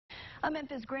A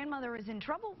Memphis grandmother is in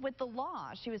trouble with the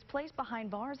law. She was placed behind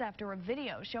bars after a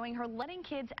video showing her letting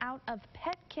kids out of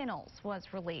pet kennels was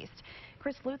released.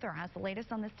 Chris Luther has the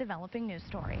latest on this developing news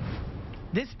story.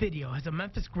 This video has a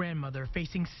Memphis grandmother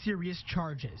facing serious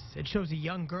charges. It shows a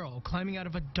young girl climbing out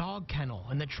of a dog kennel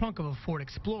in the trunk of a Ford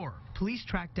Explorer. Police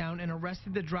tracked down and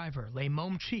arrested the driver,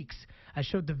 Mom Cheeks. I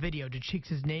showed the video to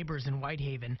Cheeks' neighbors in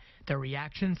Whitehaven. Their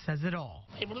reaction says it all.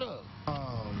 Hey, but look.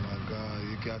 Oh my God,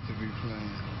 you got to be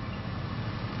playing.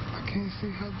 I can't see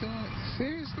her doing it.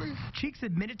 Seriously? Cheeks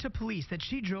admitted to police that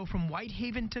she drove from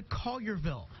Whitehaven to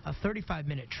Collierville, a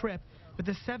 35-minute trip, with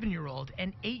a 7-year-old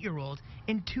and 8-year-old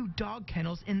in 2 dog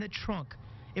kennels in the trunk.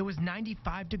 It was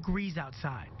 95 degrees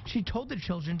outside. She told the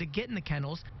children to get in the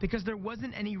kennels because there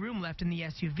wasn't any room left in the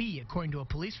SUV, according to a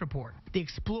police report. The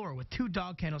Explorer, with 2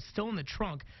 dog kennels still in the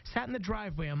trunk, sat in the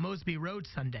driveway on Mosby Road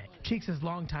Sunday. Cheeks'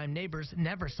 longtime neighbors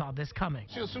never saw this coming.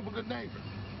 She's a super good neighbor.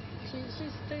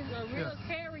 She's a real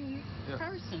caring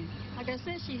person. Like I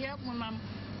said, she helped when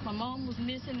my mom was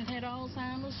missing and had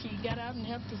Alzheimer's. She got out and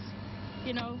helped us,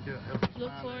 you know,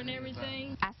 look for her and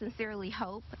everything. I sincerely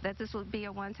hope that this would be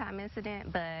a one-time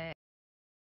incident, but...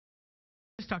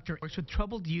 This doctor works with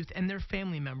troubled youth and their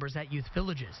family members at youth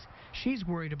villages. She's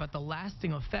worried about the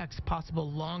lasting effects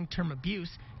possible long-term abuse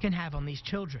can have on these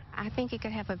children. I think it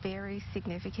could have a very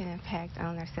significant impact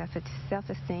on their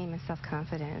self-esteem and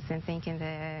self-confidence, and thinking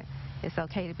that it's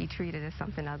okay to be treated as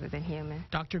something other than human.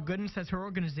 Dr. Gooden says her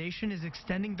organization is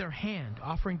extending their hand,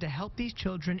 offering to help these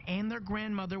children and their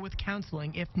grandmother with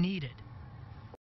counseling if needed.